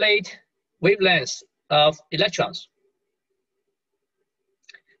calculate wavelengths of electrons?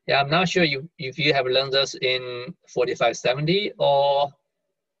 Yeah, I'm not sure if you have learned this in 4570 or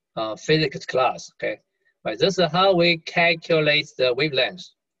physics class, okay? But this is how we calculate the wavelength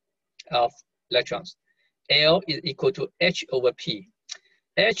of electrons. L is equal to h over p.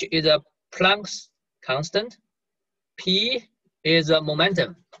 H is a Planck's constant. P is a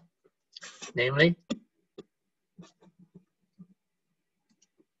momentum, namely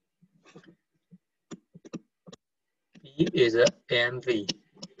P is a mv.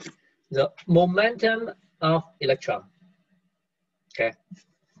 The momentum of electron, okay?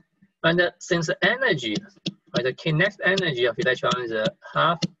 And since the energy, right, the kinetic energy of electron is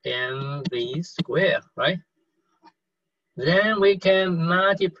half mv squared, right? Then we can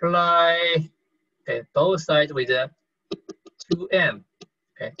multiply, okay, both sides with 2m,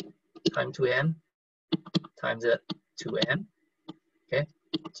 okay, times 2m times 2m, okay,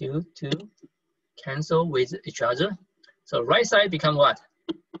 2 cancel with each other. So right side become what?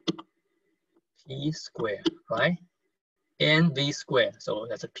 P squared, right? NV squared, so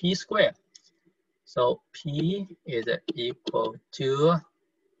that's a P squared. So P is equal to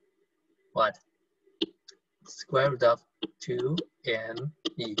what? Square root of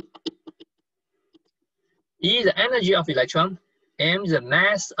 2me. E is the energy of electron, m is the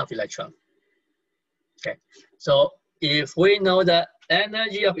mass of electron. Okay, so if we know the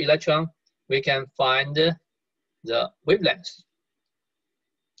energy of electron, we can find the wavelength.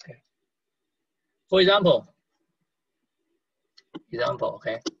 Okay. For example,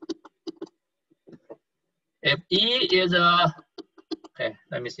 okay. If E is a, okay,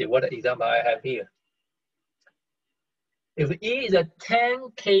 let me see what example I have here. If E is a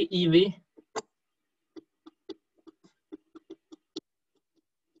 10 keV,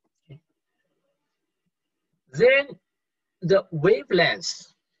 okay, then the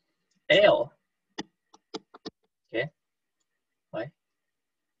wavelength L, okay, right?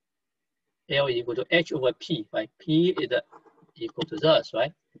 L is equal to H over P, right? P is equal to this,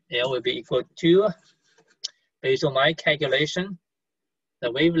 right? L will be equal to, based on my calculation,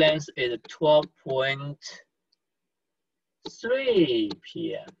 the wavelength is 12.3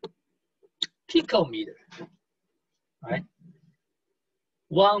 PM picometer, right?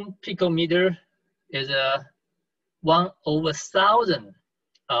 1 picometer is 1/1000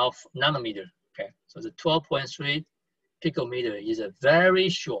 of nanometer, okay? So the 12.3 picometer is a very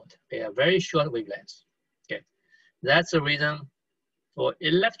short, okay, a very short wavelength, okay? That's the reason for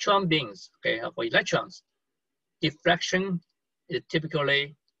electron beams, okay, for electrons, diffraction is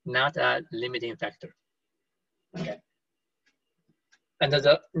typically not a limiting factor, okay? And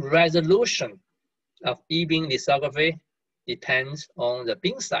the resolution of E-beam lithography depends on the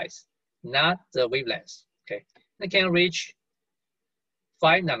beam size, not the wavelength, okay? It can reach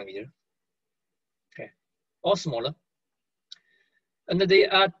 5 nanometer, okay, or smaller. And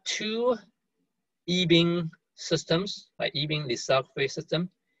there are two E-beam systems, like E-beam lithography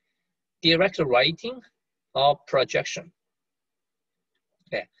system, direct writing or projection.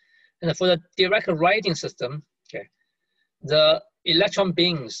 Okay, and for the direct writing system, okay, the electron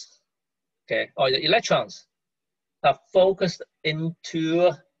beams, okay, or the electrons are focused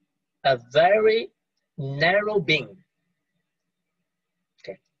into a very narrow beam.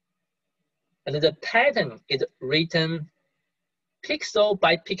 Okay, and the pattern is written pixel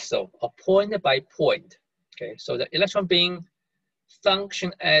by pixel or point by point. Okay, so the electron beam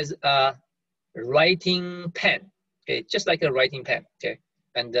function as a writing pen. Okay, just like a writing pen. Okay,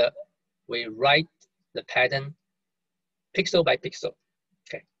 and we write the pattern pixel by pixel.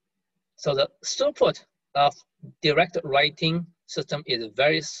 Okay, so the throughput of direct writing system is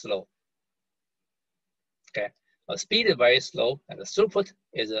very slow. Okay, the speed is very slow and the throughput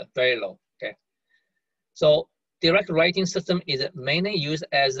is very low. Okay, so direct writing system is mainly used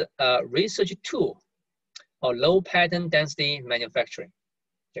as a research tool or low pattern density manufacturing.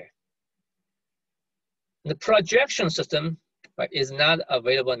 Okay, the projection system, right, is not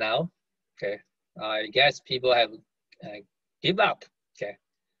available now. Okay, I guess people have give up. Okay,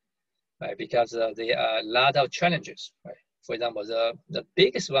 right, because there are a lot of challenges. Right, for example, the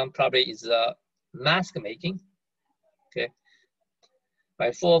biggest one probably is mask making. Okay,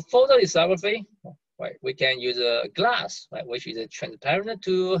 right, for photolithography, right, we can use a glass, right, which is transparent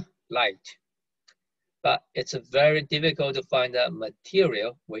to light, but it's very difficult to find a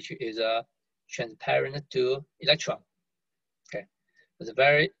material which is transparent to electron. Okay, it's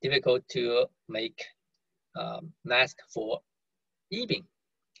very difficult to make mask for E-beam.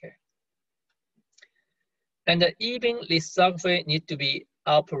 Okay, and the E-beam lithography need to be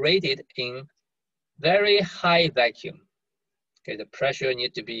operated in very high vacuum. Okay, the pressure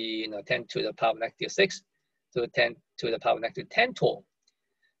need to be 10 to the power negative 6 to 10 to the power negative 10 torr.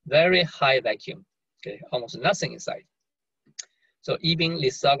 Very high vacuum. Okay, almost nothing inside. So E-beam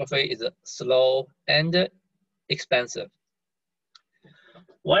lithography is slow and expensive.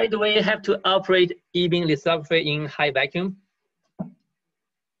 Why do we have to operate E-beam lithography in high vacuum?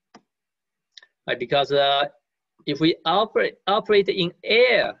 Right, because if we operate in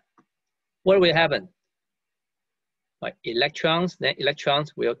air, what will happen? Right, electrons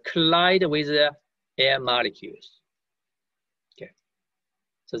will collide with the air molecules. Okay,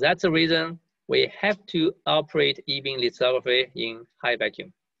 so that's the reason we have to operate E-beam lithography in high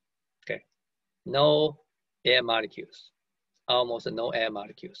vacuum. Okay, no air molecules, almost no air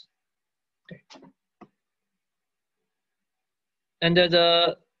molecules. Okay, and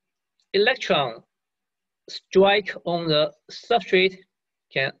the electron strike on the substrate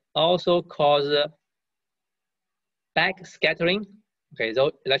can also cause backscattering. Okay,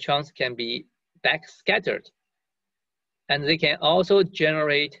 those electrons can be backscattered, and they can also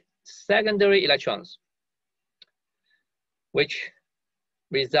generate secondary electrons, which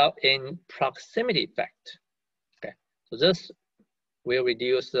result in proximity effect. Okay, so this will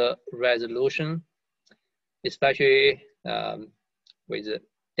reduce the resolution, especially with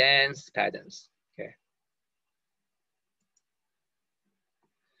dense patterns. Okay,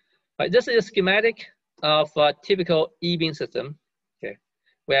 but this is a schematic of a typical E-beam system. Okay,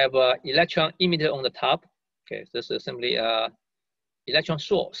 we have an electron emitter on the top. Okay, this is simply a electron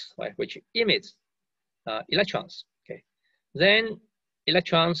source, right, which emits electrons. Okay, then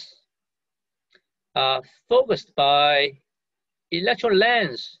electrons are focused by electron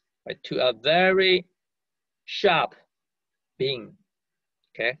lens, right, to a very sharp beam.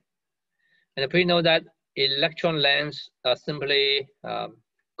 Okay, and please know that electron lens are simply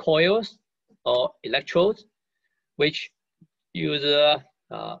coils or electrodes, which use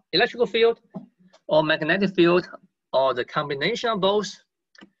electrical field or magnetic field or the combination of both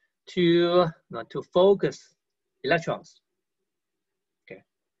to focus electrons. Okay,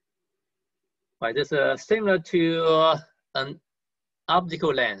 right. This is similar to an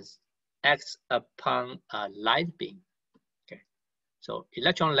optical lens acts upon a light beam. Okay, so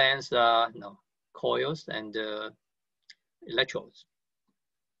electron lens are coils and electrodes.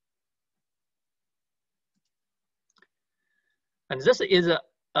 And this is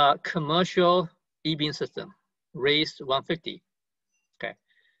a commercial E-beam system, RACE 150. Okay,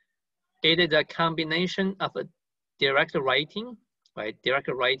 it is a combination of a direct writing, right? Direct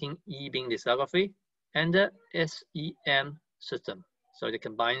writing E-beam lithography and the SEM system. So it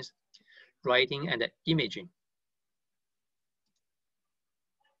combines writing and imaging.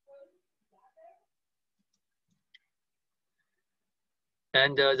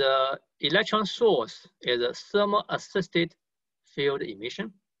 And the electron source is a thermal-assisted field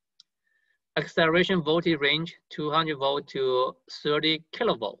emission. Acceleration voltage range 200 volt to 30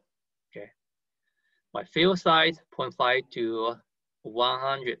 kilovolt. Okay, my field size 0.5 to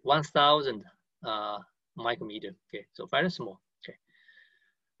 1000 micrometer. Okay, so very small. Okay,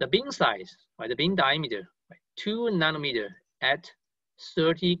 the beam size, right? The beam diameter, right? 2 nanometer at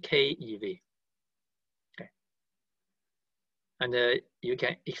 30 keV. Okay, and you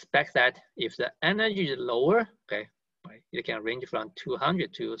can expect that if the energy is lower, okay, right, it can range from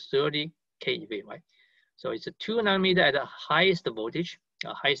 200 to 30 keV, right? So it's a 2 nanometer at the highest voltage,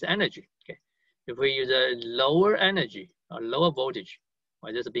 highest energy. Okay, if we use a lower energy or lower voltage,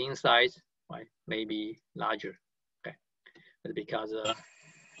 right, this beam size, right, may be larger. Okay, but because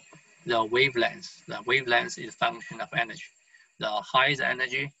the wavelength is a function of energy. The higher the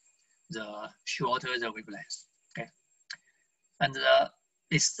energy, the shorter the wavelength. Okay, and the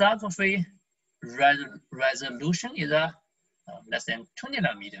lithography resolution is less than 20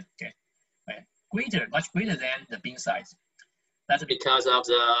 nanometer. Okay, right? Much greater than the beam size. That's because of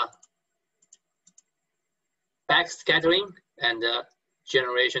the backscattering and the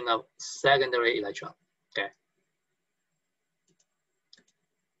generation of secondary electron. Okay,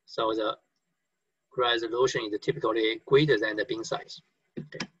 so the resolution is typically greater than the beam size.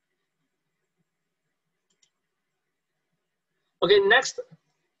 Okay. Okay, next,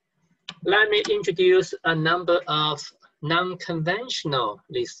 let me introduce a number of non-conventional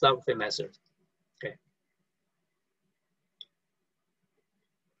lithography methods. Okay.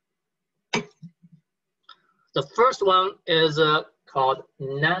 The first one is called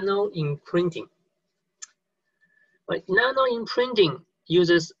nano imprinting. Right, nano imprinting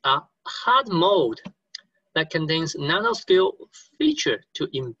uses a hard mold that contains nanoscale feature to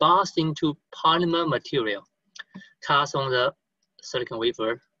emboss into polymer material cast on the silicon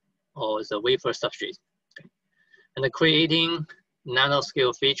wafer or the wafer substrate, okay, and creating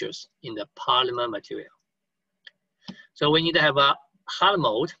nanoscale features in the polymer material. So we need to have a hard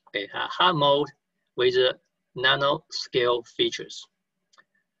mold, okay, a hard mold with nanoscale features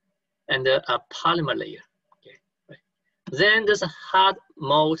and a polymer layer. Okay, right. Then this hard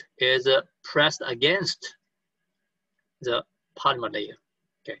mold is pressed against the polymer layer.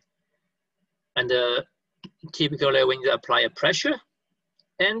 Okay, and typically we need to apply a pressure,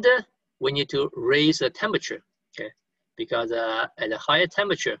 and we need to raise the temperature. Okay, because at a higher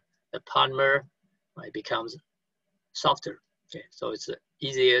temperature, the polymer becomes softer. Okay, so it's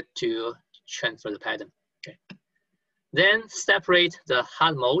easier to transfer the pattern. Okay, then separate the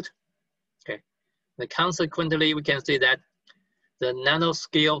hard mold. Okay, and consequently, we can see that the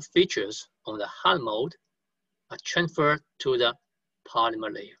nanoscale features on the hard mold are transferred to the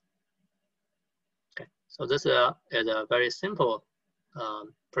polymer layer. Okay, so this is a very simple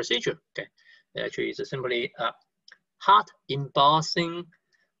procedure. Okay, actually, it's simply a hot embossing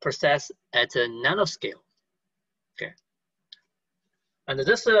process at a nanoscale. Okay, and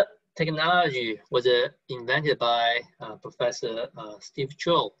this technology was invented by Professor Steve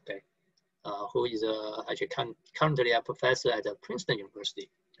Joel, okay, who is actually currently a professor at Princeton University,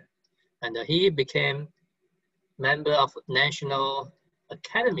 okay. And he became member of National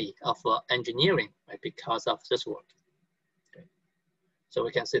Academy of Engineering, right, because of this work. Okay. So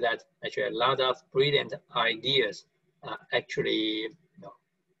we can see that actually a lot of brilliant ideas are actually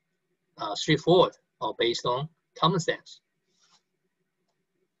straightforward or based on common sense.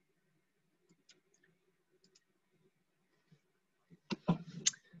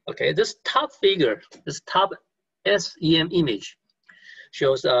 Okay, this top figure, this top SEM image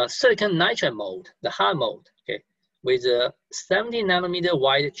shows a silicon nitride mold, the hard mold, okay, with 70 nanometer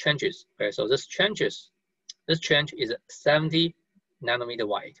wide trenches. Okay, so this trench is 70 nanometer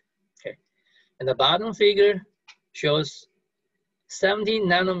wide. Okay, and the bottom figure shows 70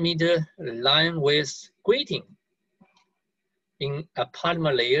 nanometer line width grating in a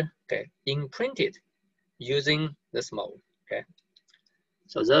polymer layer, okay, imprinted using this mold. Okay,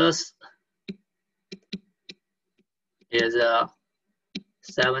 so this is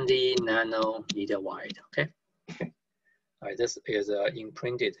 70 nanometer wide. Okay, okay. All right, this is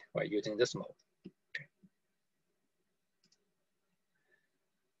imprinted by using this mold. Okay.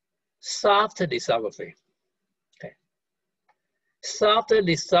 Soft lithography. Okay, soft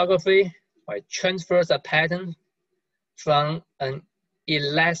lithography transfers a pattern from an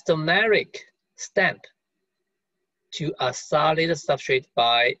elastomeric stamp to a solid substrate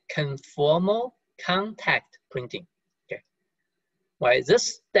by conformal contact printing. Okay, right,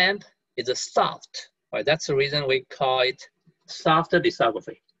 this stamp is soft. Right, that's the reason we call it soft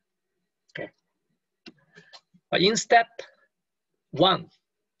lithography. Okay, but in step 1,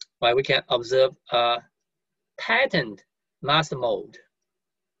 right, we can observe a patterned master mold.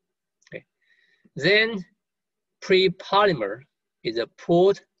 Okay, then pre-polymer is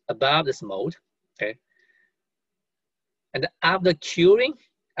poured above this mold. Okay, and after curing,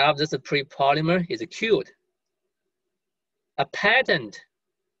 of this pre-polymer is cured. A patterned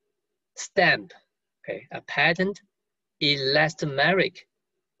stamp, okay, a patterned elastomeric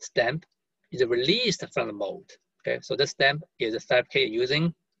stamp is released from the mold. Okay, so the stamp is fabricated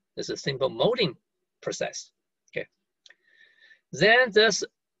using this simple molding process. Okay, then this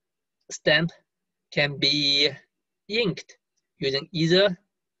stamp can be inked using either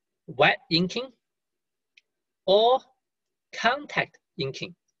wet inking or contact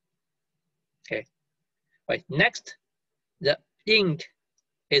inking. Okay, right. Next, the ink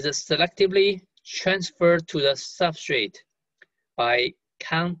is selectively transferred to the substrate by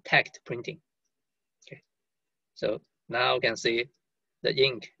contact printing. Okay, so now you can see the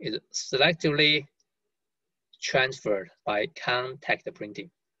ink is selectively transferred by contact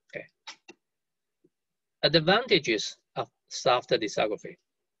printing. Okay. Advantages of soft lithography,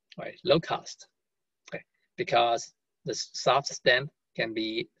 right? Low cost, okay, because the soft stamp can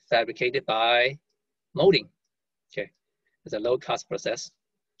be fabricated by molding. Okay, it's a low cost process,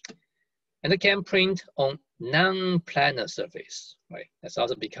 and it can print on non-planar surface, right? That's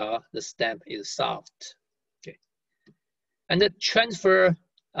also because the stamp is soft. Okay, and it transfer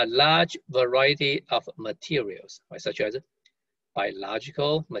a large variety of materials, right, such as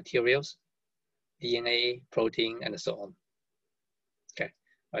biological materials, DNA, protein, and so on. Okay,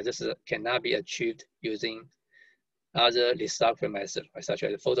 right, this cannot be achieved using other lithography methods, right, such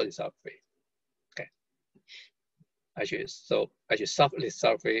as photolithography. Okay, actually, soft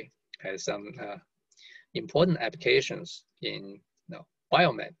lithography has some important applications in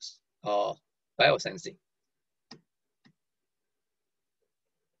biomaps or biosensing.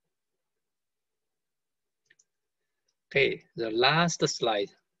 Okay, the last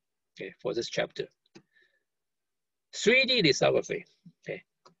slide, okay, for this chapter. 3D lithography. Okay.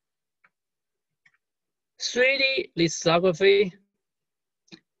 3D lithography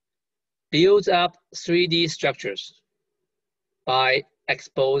builds up 3D structures by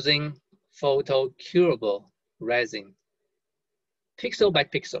exposing photocurable resin pixel by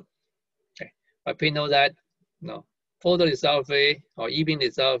pixel. Okay, but we know that photolithography or e-beam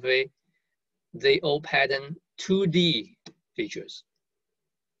lithography, they all pattern 2D features.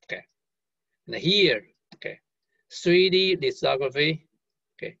 Okay, and here, okay, 3D lithography,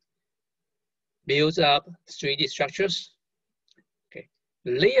 okay, builds up 3D structures, okay,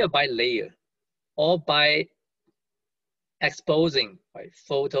 layer by layer, or by exposing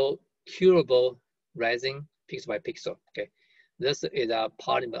photocurable resin pixel by pixel. Okay, this is a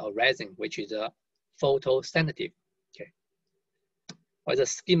polymer or resin which is a photosensitive. Okay, or the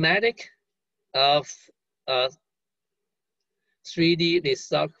schematic of a 3D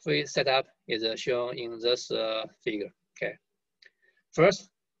lithography setup is shown in this figure. Okay, first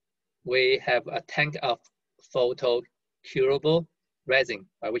we have a tank of photocurable resin,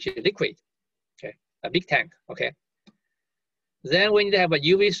 which is liquid. Okay, a big tank. Okay, then we need to have a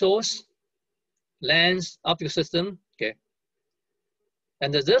UV source, lens, optical system. Okay,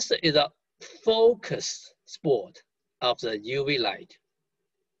 and this is a focus spot of the UV light.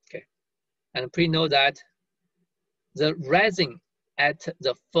 Okay, and please know that the resin at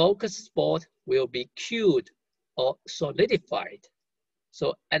the focus spot will be cured or solidified.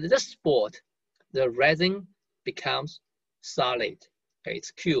 So at this spot, the resin becomes solid. Okay,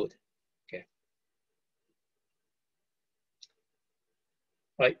 it's cured. Okay.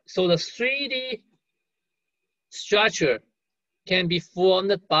 Right. So the 3D structure can be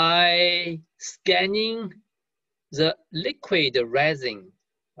formed by scanning the liquid resin,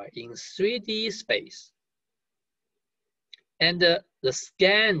 right, in 3D space. And the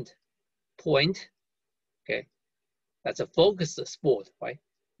scanned point, okay, that's a focus spot, right,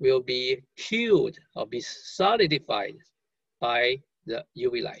 will be cured or be solidified by the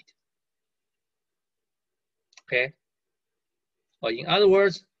UV light. Okay, or in other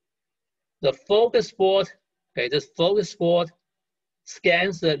words, the focus spot, okay, this focus spot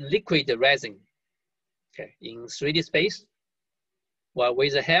scans the liquid resin, okay, in 3D space, while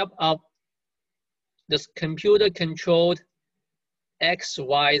with the help of this computer-controlled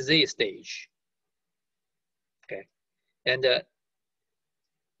XYZ stage, okay, and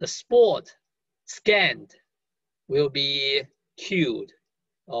the spot scanned will be cured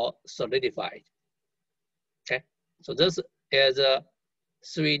or solidified. Okay, so this is a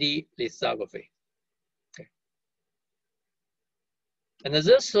 3D lithography. Okay, and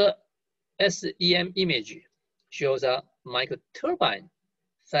this SEM image shows a microturbine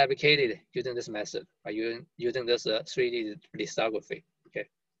fabricated using this method, by using this 3D lithography. Okay,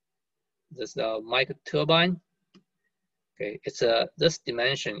 this is the microturbine. Okay, it's this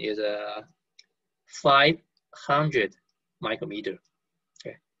dimension is 500 micrometer.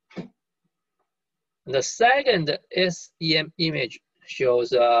 Okay, And the second SEM image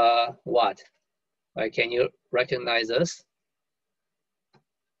shows what? Right, can you recognize this?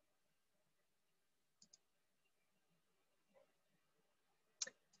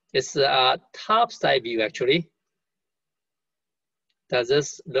 It's a top side view actually. Does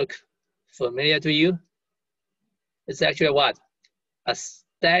this look familiar to you? It's actually what? A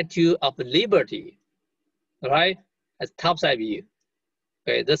Statue of Liberty, right? A top side view.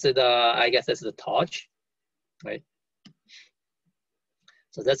 Okay, this is the, I guess this is the torch, right?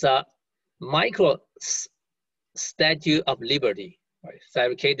 So that's a micro Statue of Liberty, right?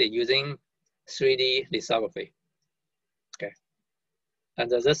 Fabricated using 3D lithography. Okay, and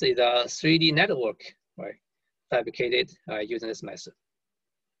this is a 3D network, right? Fabricated using this method.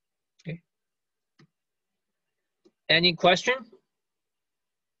 Okay. Any question?